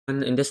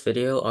In this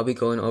video, I'll be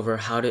going over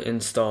how to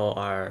install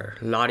our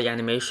Lottie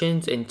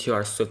animations into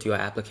our SwiftUI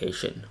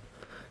application.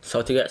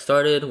 So to get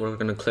started, we're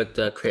going to click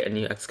the create a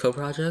new Xcode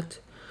project,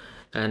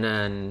 and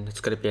then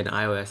it's going to be an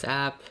iOS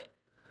app.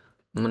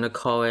 I'm going to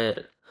call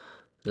it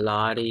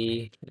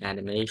Lottie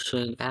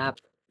animation app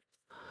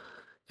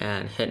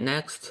and hit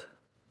next.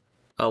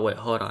 Oh wait,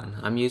 hold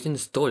on. I'm using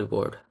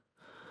storyboard.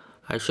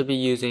 I should be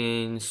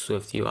using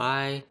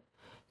SwiftUI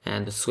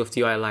and the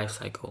SwiftUI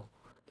lifecycle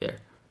there.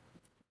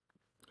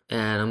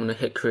 And I'm going to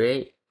hit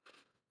create.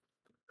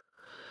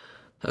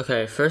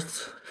 Okay,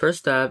 first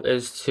step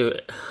is to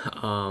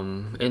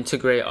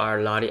integrate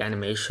our Lottie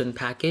animation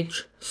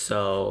package.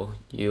 So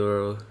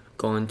you're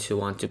going to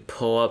want to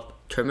pull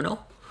up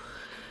terminal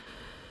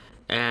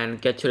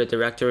and get to the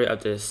directory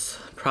of this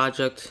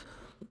project.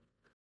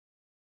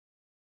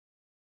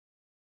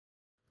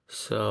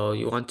 So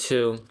you want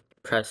to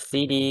press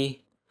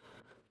CD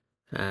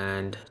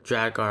and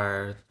drag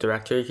our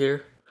directory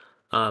here,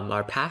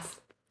 our path.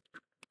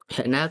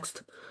 Hit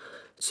next.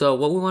 So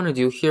what we want to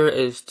do here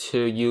is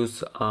to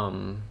use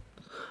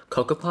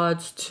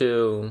CocoaPods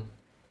to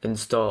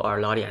install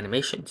our Lottie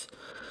animations.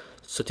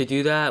 So to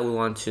do that, we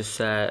want to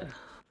set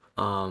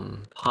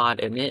pod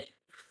init.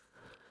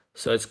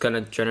 So it's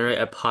gonna generate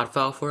a pod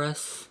file for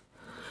us.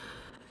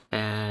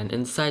 And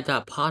inside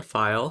that pod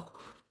file,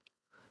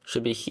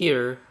 should be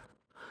here.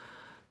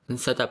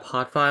 Inside that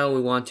pod file,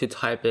 we want to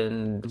type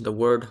in the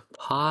word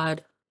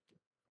pod.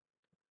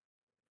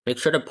 Make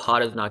sure the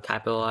pod is not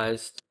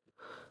capitalized.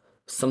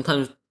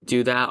 Sometimes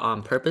do that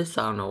on purpose,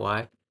 I don't know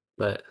why.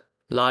 But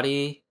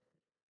Lottie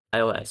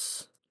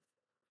iOS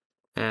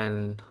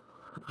and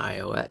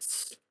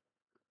iOS.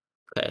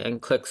 Okay,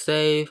 and click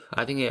save.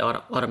 I think it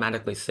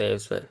automatically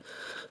saves, but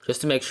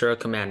just to make sure,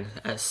 Command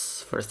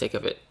S for the sake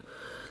of it.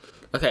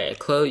 Okay,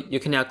 you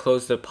can now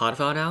close the pod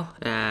file now,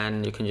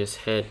 and you can just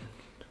hit.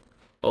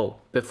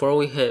 Oh, before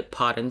we hit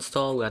pod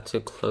install, we have to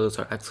close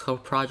our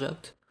Xcode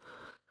project.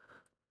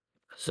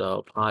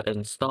 So pod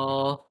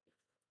install,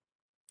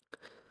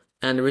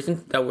 and the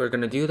reason that we're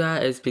gonna do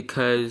that is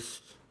because,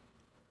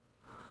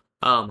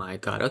 oh my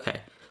god,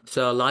 okay.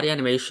 So Lottie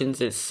animations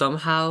is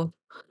somehow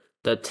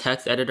the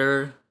text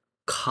editor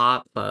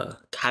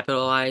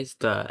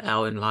capitalized the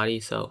L in Lottie,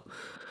 so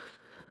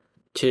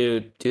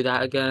to do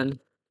that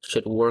again,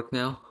 should work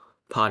now.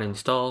 Pod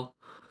install,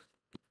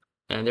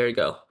 and there you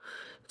go.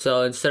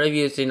 So instead of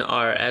using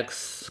our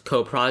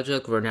Xcode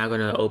project, we're now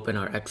going to open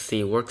our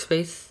XC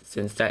workspace,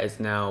 since that is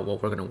now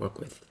what we're going to work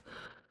with.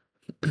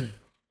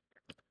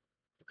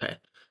 Okay,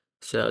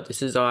 so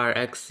this is our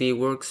XC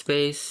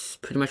workspace,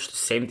 pretty much the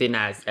same thing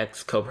as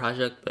Xcode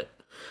project, but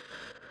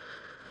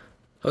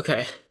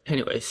okay,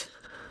 anyways.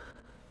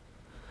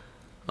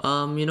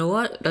 You know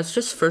what? Let's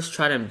just first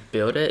try to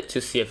build it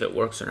to see if it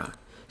works or not.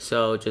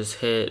 So just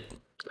hit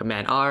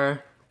Command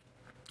R.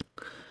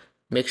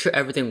 Make sure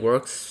everything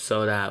works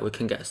so that we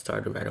can get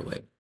started right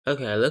away.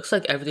 Okay, it looks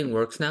like everything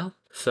works now,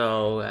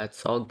 so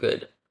that's all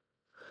good.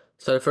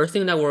 So the first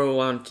thing that we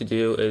want to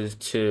do is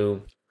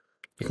you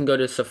can go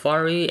to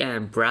Safari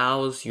and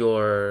browse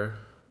the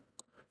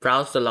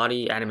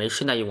Lottie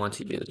animation that you want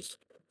to use.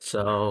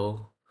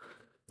 So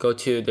go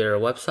to their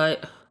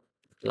website,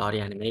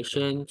 Lottie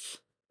Animations,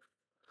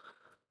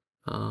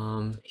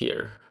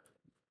 here.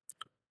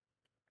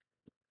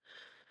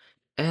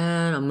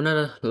 And I'm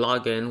gonna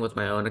log in with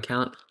my own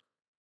account.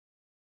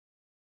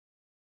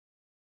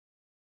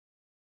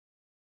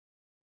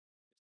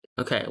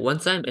 Okay,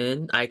 once I'm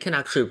in, I can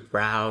actually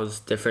browse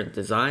different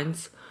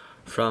designs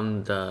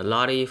from the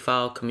Lottie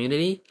file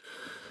community.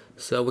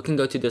 So we can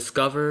go to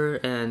Discover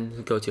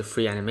and go to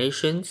Free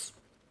Animations.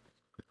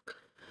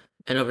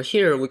 And over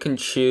here, we can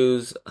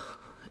choose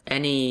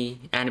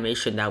any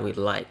animation that we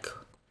like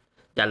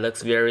that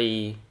looks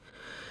very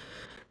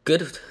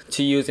good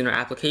to use in our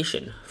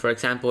application. For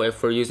example,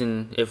 if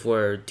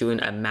we're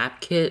doing a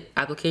map kit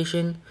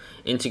application,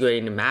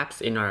 integrating the maps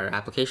in our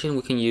application,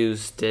 we can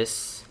use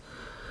this.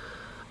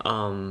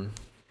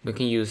 We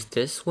can use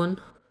this one.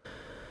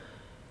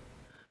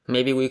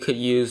 Maybe we could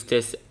use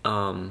this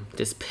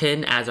this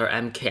pin as our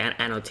MK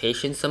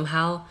annotation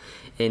somehow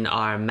in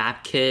our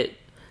map kit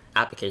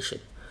application.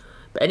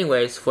 But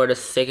anyways, for the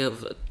sake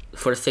of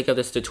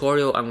this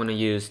tutorial, I'm gonna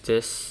use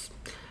this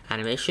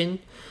animation.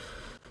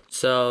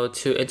 So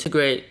to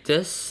integrate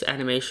this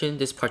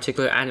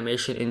particular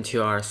animation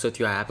into our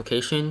SwiftUI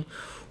application,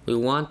 we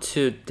want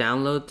to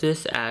download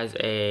this as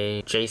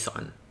a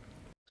JSON.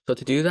 So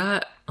to do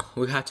that,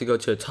 we have to go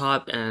to the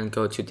top and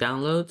go to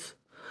Downloads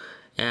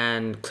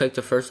and click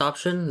the first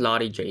option,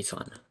 Lottie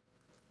JSON.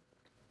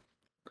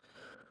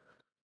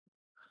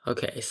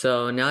 Okay,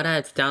 so now that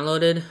it's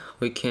downloaded,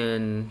 we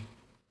can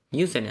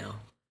use it now.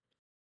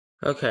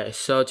 Okay,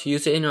 so to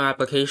use it in our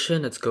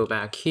application, let's go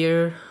back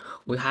here.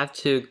 We have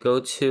to go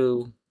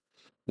to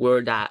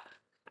where that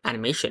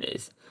animation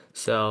is.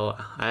 So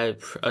I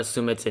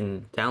assume it's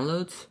in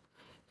downloads,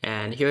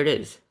 and here it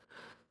is.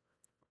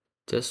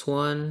 This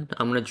one,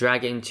 I'm gonna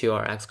drag it into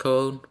our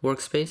Xcode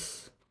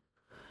workspace.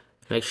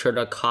 Make sure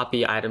to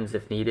copy items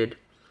if needed,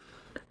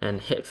 and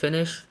hit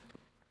finish.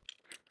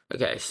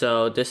 Okay,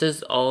 so this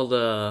is all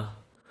the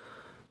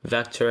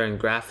vector and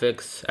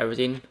graphics,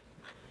 everything.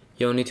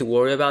 You don't need to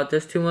worry about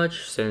this too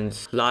much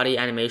since Lottie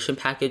animation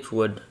package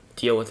would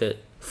deal with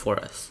it for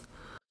us.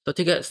 So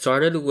to get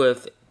started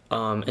with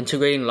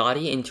integrating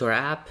Lottie into our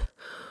app,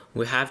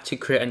 we have to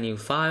create a new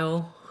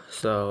file.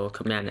 So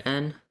Command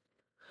N.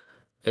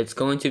 It's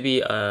going to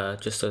be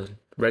just a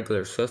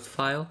regular Swift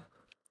file.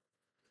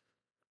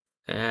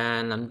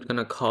 And I'm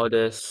gonna call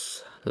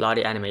this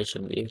Lottie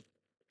animation view.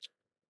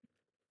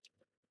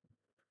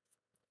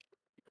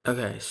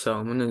 Okay, so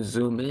I'm gonna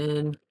zoom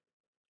in.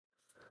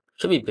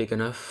 Should be big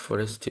enough for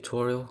this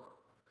tutorial.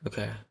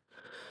 Okay,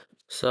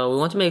 so we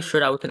want to make sure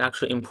that we can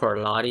actually import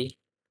Lottie.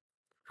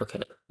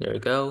 Okay, there we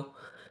go.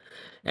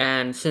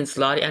 And since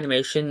Lottie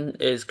animation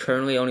is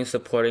currently only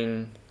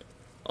supporting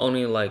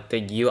only like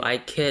the UI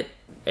kit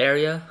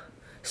area,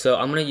 so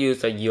I'm gonna use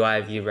the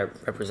UI view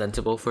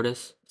representable for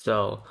this.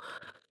 So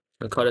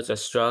I'm gonna call this a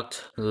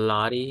struct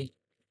Lottie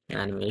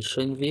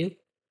animation view,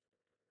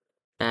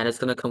 and it's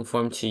gonna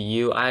conform to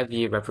UI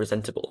view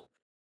representable.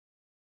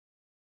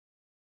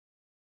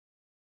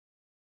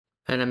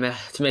 And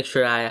to make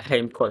sure I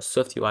import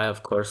SwiftUI,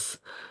 of course.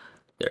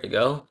 There we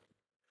go.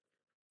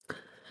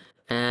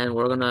 And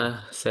we're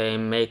gonna say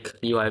make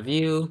UI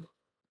view.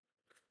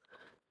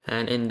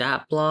 And in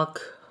that block,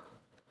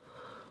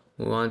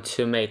 we want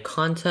to make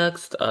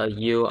context a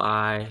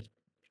UI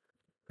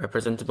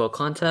representable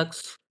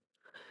context.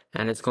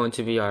 And it's going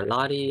to be our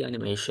Lottie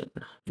animation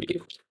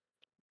view.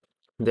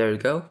 There we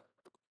go.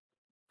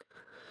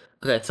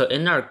 Okay, so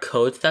in our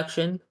code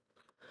section,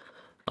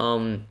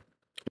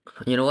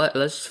 you know what?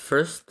 Let's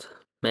first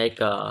make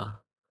a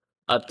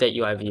update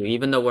UI view,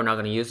 even though we're not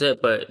gonna use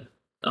it, but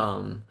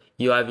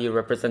UI view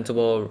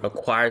representable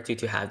requires you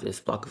to have this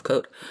block of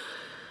code.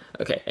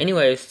 Okay,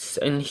 anyways,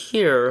 in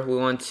here, we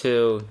want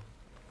to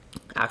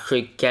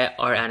actually get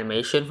our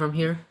animation from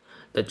here,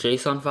 the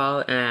JSON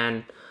file,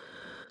 and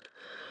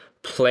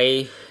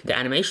play the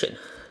animation.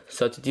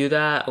 So to do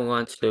that, we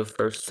want to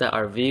first set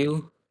our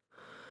view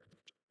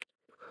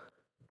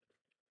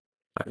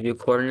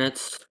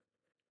coordinates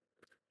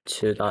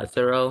to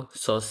 .0,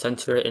 so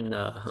center it in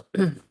the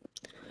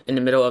in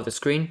the middle of the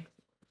screen,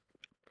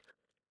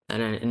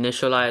 and then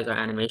initialize our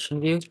animation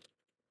view.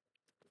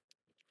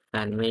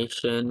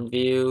 Animation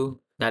view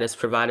that is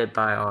provided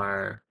by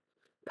our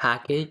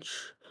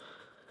package,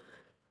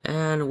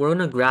 and we're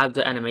gonna grab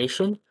the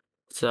animation.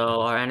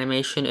 So our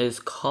animation is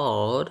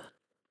called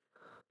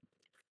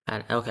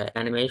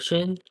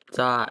animation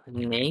dot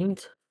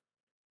named,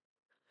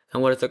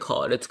 and what is it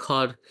called? It's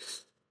called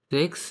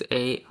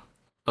 68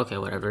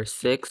 whatever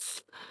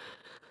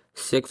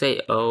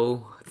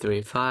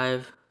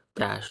 68035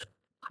 dash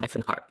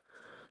hyphen heart.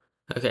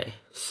 Okay,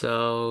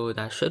 so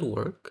that should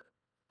work.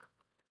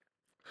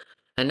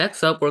 And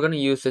next up, we're gonna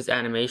use this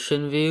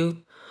animation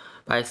view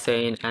by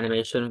saying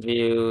animation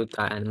view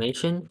dot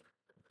animation,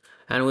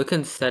 and we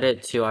can set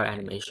it to our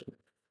animation.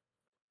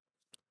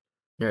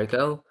 There we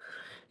go.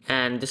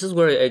 And this is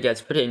where it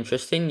gets pretty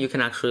interesting. You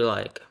can actually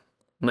like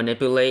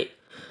manipulate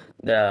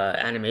the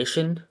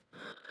animation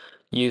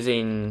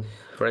using,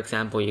 for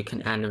example, you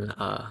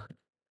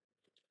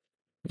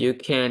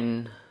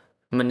can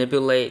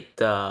manipulate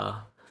the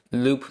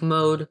loop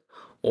mode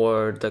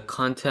or the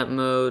content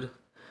mode,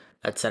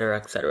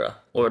 etc.,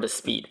 or the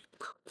speed.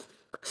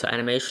 So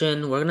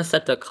animation, we're gonna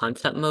set the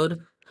content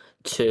mode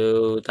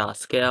to the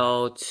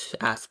scale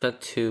to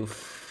aspect to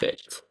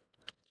fit.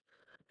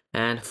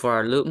 And for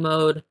our loop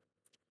mode,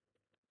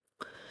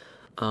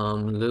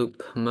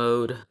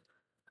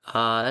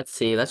 let's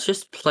see, let's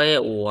just play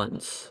it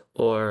once,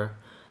 or,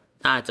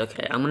 it's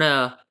okay, I'm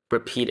gonna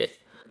repeat it.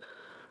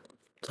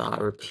 So I'll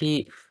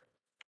repeat,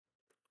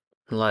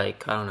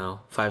 like, I don't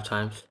know, 5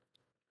 times,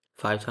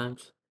 5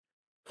 times,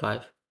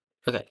 5,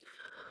 okay.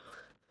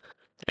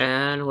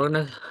 And we're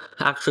gonna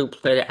actually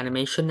play the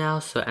animation now,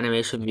 so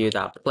animation view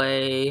dot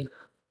play,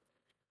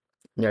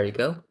 there you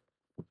go.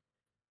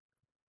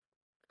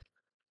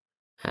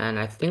 And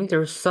I think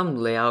there's some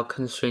layout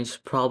constraints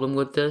problem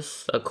with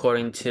this,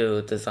 according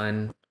to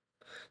design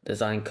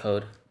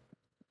code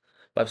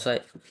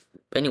website.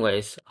 But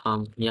anyways,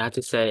 you have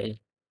to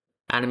say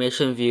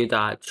animation view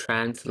dot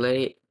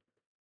translates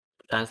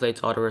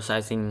auto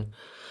resizing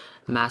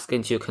mask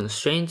into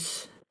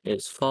constraints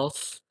is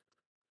false,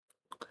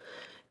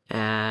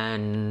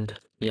 and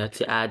you have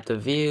to add the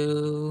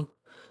view.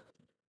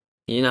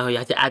 You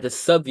have to add the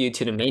sub view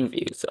to the main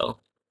view. So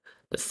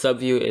the sub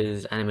view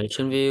is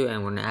animation view,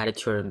 and we're gonna add it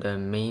to the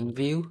main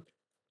view.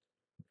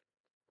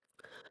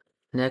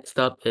 Next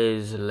up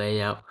is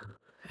layout.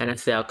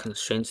 NSLayout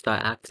constraints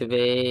dot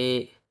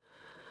activate.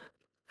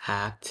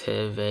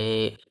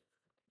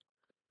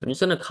 I'm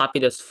just gonna copy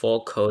this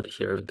full code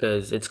here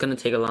because it's gonna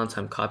take a long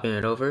time copying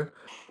it over.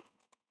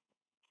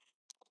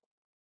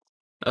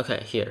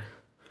 Okay, here.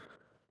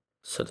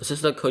 So this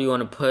is the code you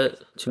want to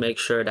put to make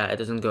sure that it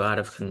doesn't go out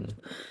of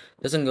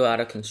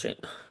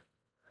constraint.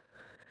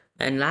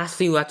 And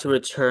lastly, we have to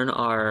return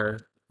our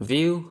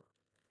view,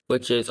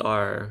 which is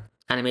our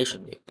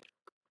animation view.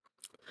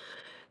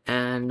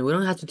 And we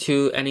don't have to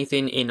do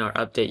anything in our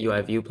update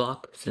UI view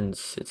block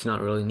since it's not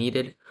really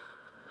needed.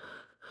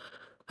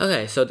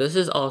 Okay, so this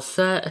is all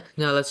set.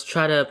 Now let's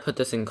try to put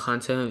this in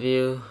content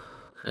view.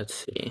 Let's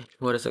see,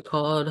 what is it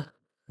called?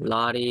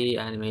 Lottie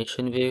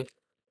animation view.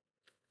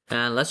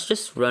 And let's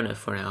just run it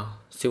for now,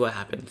 see what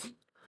happens.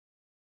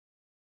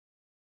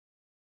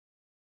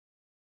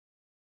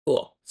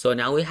 Cool. So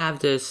now we have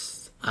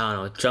this, I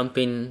don't know,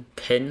 jumping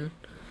pin,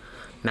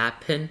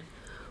 map pin,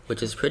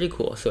 which is pretty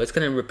cool. So it's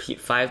gonna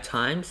repeat 5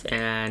 times,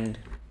 and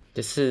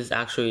this is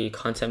actually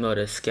content mode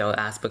is scale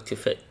aspect to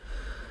fit.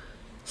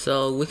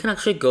 So we can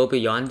actually go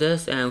beyond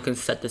this and we can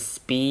set the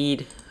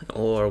speed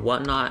or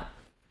whatnot.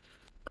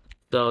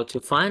 So to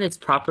find its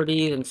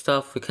properties and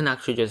stuff, we can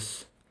actually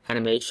just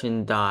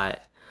animation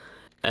dot,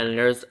 and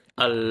there's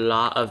a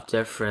lot of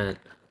different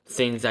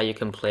things that you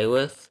can play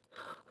with.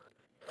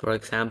 For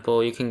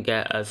example, you can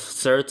get a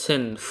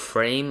certain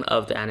frame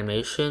of the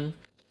animation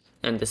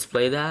and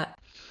display that.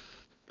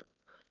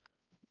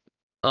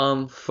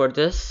 For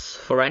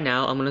right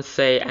now, I'm gonna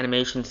say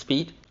animation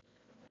speed.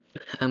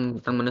 I'm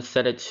gonna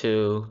set it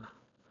to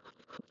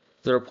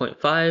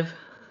 0.5.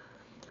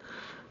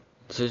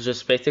 This is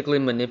just basically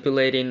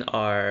manipulating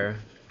our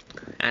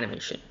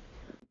animation.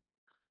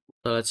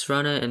 So let's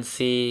run it and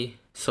see.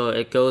 So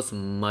it goes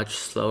much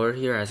slower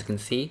here, as you can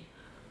see.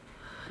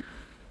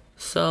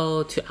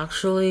 So to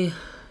actually,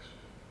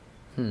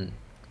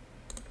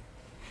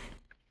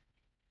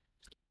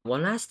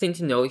 one last thing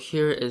to note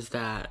here is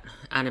that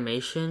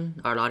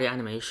animation, our Lottie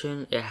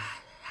animation, it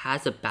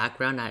has a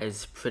background that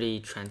is pretty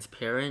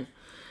transparent.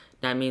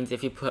 That means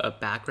if you put a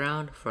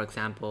background, for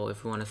example,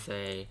 if we want to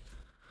say,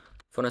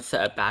 if we want to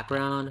set a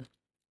background,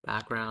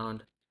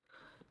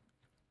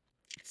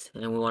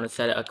 and we want to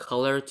set a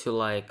color to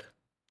like,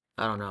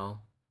 I don't know,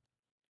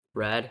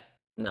 red,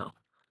 no,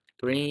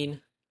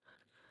 green,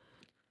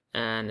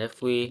 and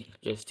if we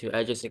just do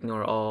edges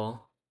ignore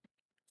all,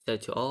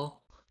 set to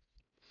all.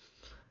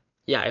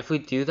 Yeah, if we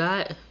do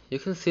that, you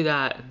can see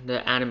that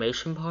the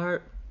animation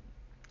part,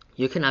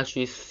 you can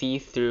actually see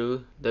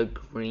through the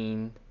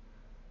green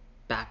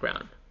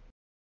background.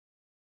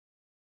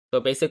 So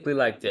basically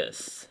like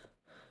this.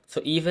 So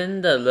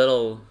even the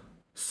little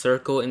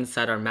circle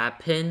inside our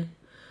map pin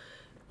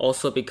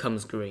also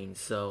becomes green.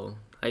 So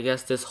I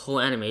guess this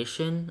whole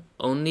animation,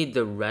 only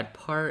the red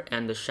part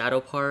and the shadow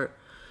part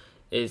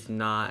is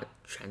not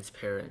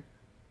transparent.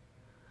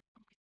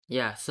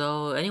 Yeah,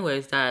 so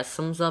anyways, that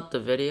sums up the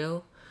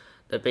video.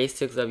 The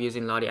basics of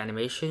using Lottie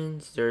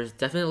animations. There's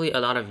definitely a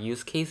lot of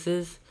use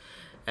cases,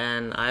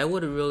 and I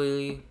would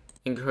really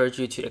encourage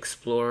you to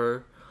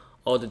explore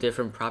all the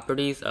different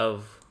properties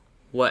of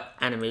what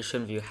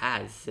animation view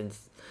has,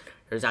 since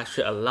there's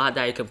actually a lot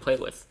that you can play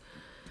with.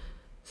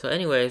 So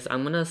anyways,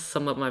 I'm gonna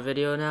sum up my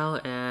video now,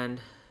 and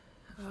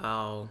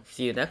I'll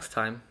see you next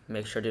time.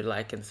 Make sure to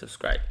like and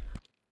subscribe.